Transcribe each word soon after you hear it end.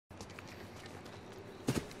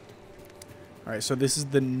Alright, so this is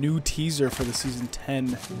the new teaser for the Season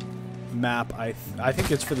 10 map. I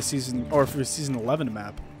think it's for the Season... or for the Season 11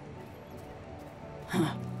 map.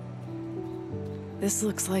 Huh. This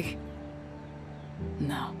looks like...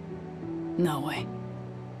 No. No way.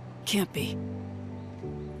 Can't be.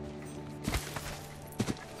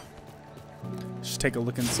 Just take a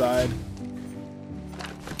look inside.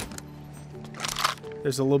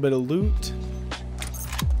 There's a little bit of loot.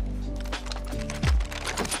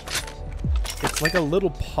 It's like a little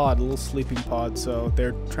pod, a little sleeping pod. So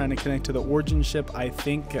they're trying to connect to the origin ship. I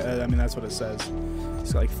think, I mean, that's what it says.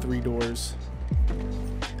 It's got like 3 doors.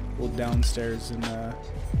 A little downstairs. And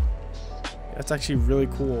that's actually really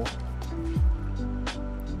cool.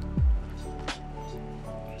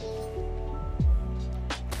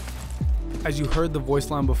 As you heard the voice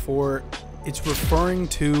line before, it's referring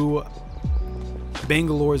to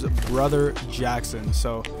Bangalore's brother Jackson.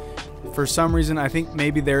 So for some reason, I think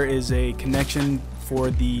maybe there is a connection for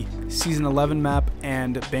the Season 11 map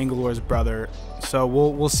and Bangalore's brother. So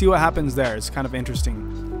we'll see what happens there. It's kind of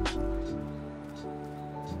interesting.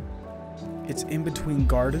 It's in between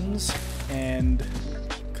gardens and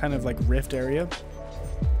kind of like rift area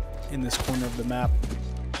in this corner of the map.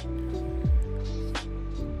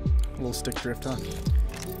 A little stick drift, huh?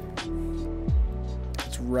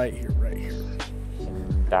 It's right here, right here.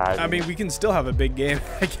 I mean, we can still have a big game,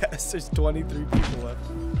 I guess. There's 23 people left.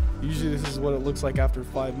 Usually this is what it looks like after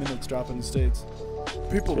 5 minutes dropping the states.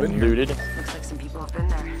 People been here. Looted. Looks like some people have been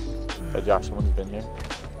there. Hey, Josh, someone's been here.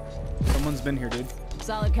 Someone's been here, dude.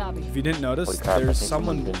 Solid copy. If you didn't notice, Holy crap, there's I think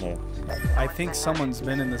someone... been here. I think someone's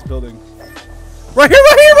been in this building. Right here,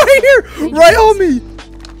 right here, right here! Right on me!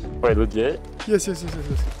 Wait, legit? Yes, yes, yes, yes,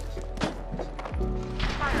 yes.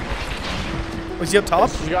 Was he up top?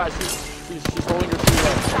 You guys, she's holding her feet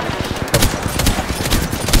up.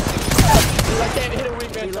 I can't hit a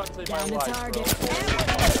wingman shot to save my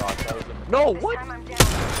life, bro. No, what?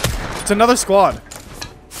 It's another squad.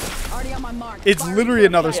 Already on my mark. It's literally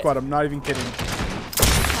another squad. I'm not even kidding.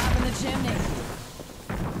 Top in the chimney.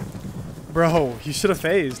 Bro, you should have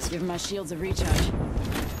phased. Give my shields a recharge.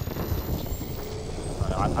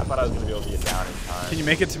 I thought I was gonna be able to get down in time. Can you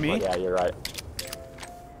make it to me? But yeah, you're right.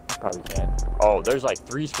 Probably can. Oh, there's like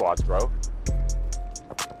 3 squads, bro.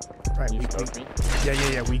 Right, You we smoked me?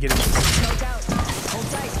 yeah, we get it. Smoke out. Hold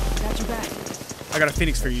tight. Got your back. I got a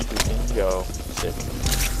Phoenix for you. Go. Sick.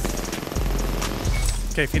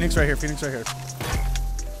 Okay, Phoenix right here, Phoenix right here.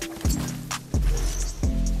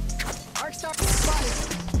 Arc star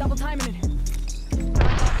spotted. Double timing it.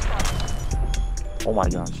 Oh my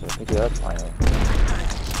gosh, I pick it up finally.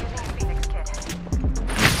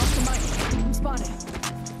 Oscar Mike. I'm spotted.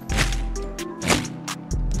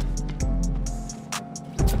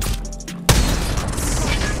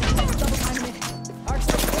 Double timing it. Arc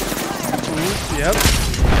star. Yep.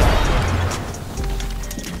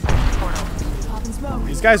 Popping smoke.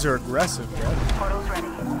 These guys are aggressive, bro. Portal's ready.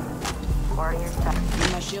 Warrior set.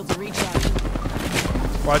 Give my shields a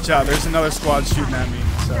recharge. Watch out, there's another squad shooting at me.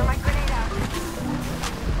 So My grenade out.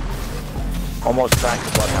 Almost cracked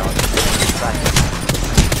the bloodhound.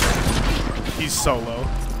 he's so low.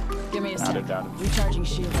 Give me a Down sec. it, down Recharging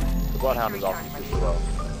shield. The bloodhound is also super slow.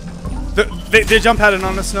 They jump padded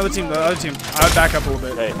on us, another team, the other team. I would back up a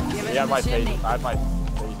little bit. Hey, Give it we have to my the face. chimney. I have my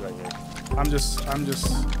face right here. I'm just.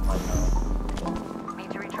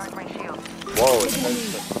 Need to recharge my shield. Whoa,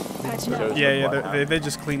 it's Patching up. Yeah, they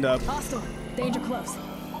just cleaned up. Hostile. Danger close.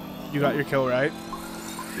 You got your kill, right?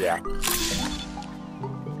 yeah.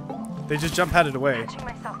 They just jump padded away. Patching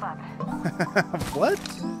myself up. What?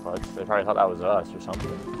 But they probably thought that was us or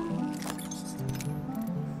something.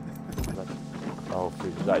 Oh,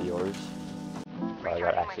 please, is that yours? Oh, I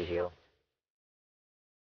got actually heal.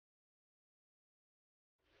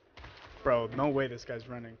 Bro, no way this guy's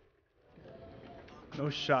running. No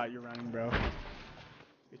shot you're running, bro.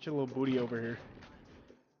 Get your little booty over here.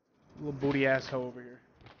 Little booty asshole over here.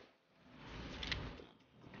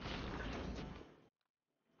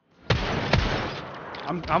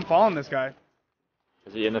 I'm following this guy.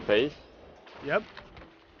 Is he in the face? Yep.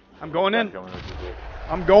 I'm going in. I'm going with you.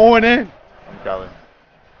 I'm going in. I'm going.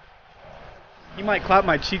 He might clap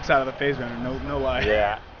my cheeks out of the phase runner, no lie.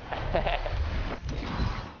 Yeah.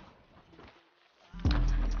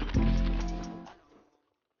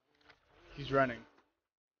 He's running.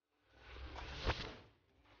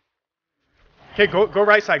 Okay, go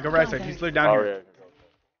right side, go right side. He's literally down Oh, here.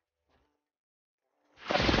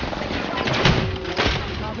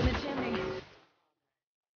 Top in the chimney.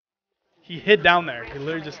 He hid down there. He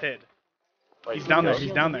literally just hid. Wait, He's down there. goes?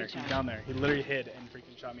 He's down there. He's down there. He literally hid and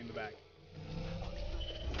freaking shot me in the back.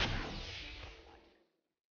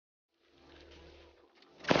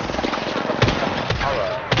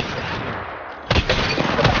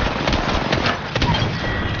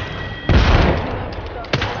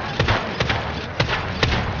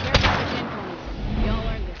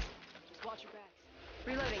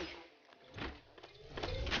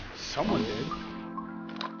 Someone did.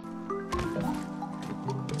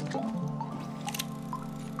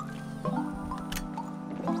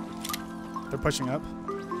 They're pushing up.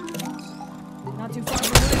 Not too far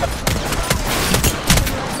from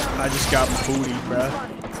I just got booty,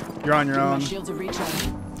 bruh. You're on your my own. shields are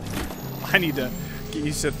recharging. I need to get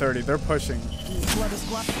used to 30. They're pushing.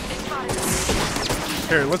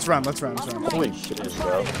 Here, let's run. Holy shit,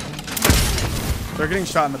 bro. They're getting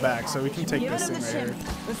shot in the back, so we can take this thing right here.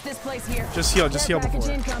 What's this place here? Just heal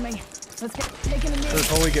before. Incoming. Let's get taking a minute. They're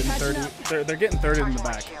totally getting Catching 30. up. They're getting 30 in the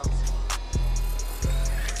back.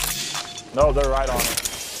 No, they're right on it.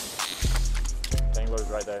 Dangler's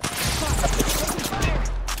right there.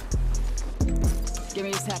 Give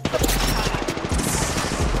me a sec.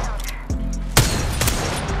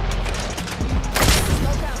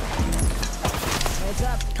 Heads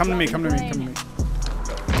up. Come to me.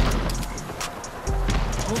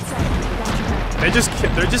 Hold tight. Got your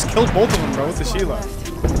back. They just killed both of them, bro, with the Sheila.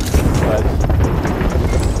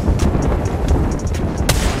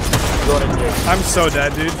 Going in here. I'm so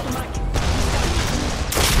dead, dude.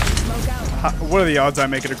 Smoke out. What are the odds I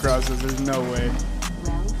make it across this? There's no way.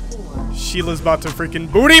 Sheila's about to freaking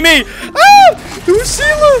booty me! Ah! Who's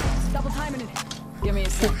Sheila? Double timing it. Give me a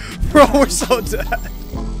sec. Bro, we're so dead.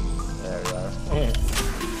 There we are.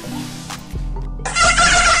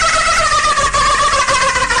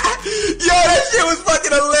 Yo, that shit was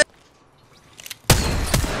fucking hilarious.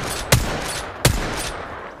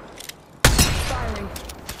 Firing.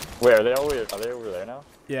 Wait, are they over there now?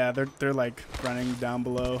 Yeah, they're like running down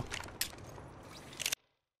below.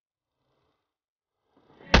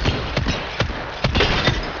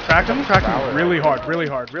 Crack him really hard.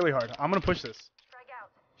 I'm gonna push this.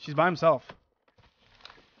 She's by himself.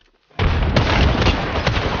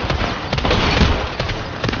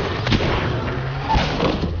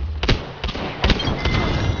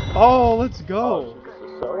 Oh, let's go.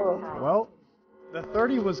 Well, the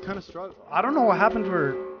 30 was kind of struggling. I don't know what happened to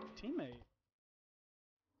her teammate.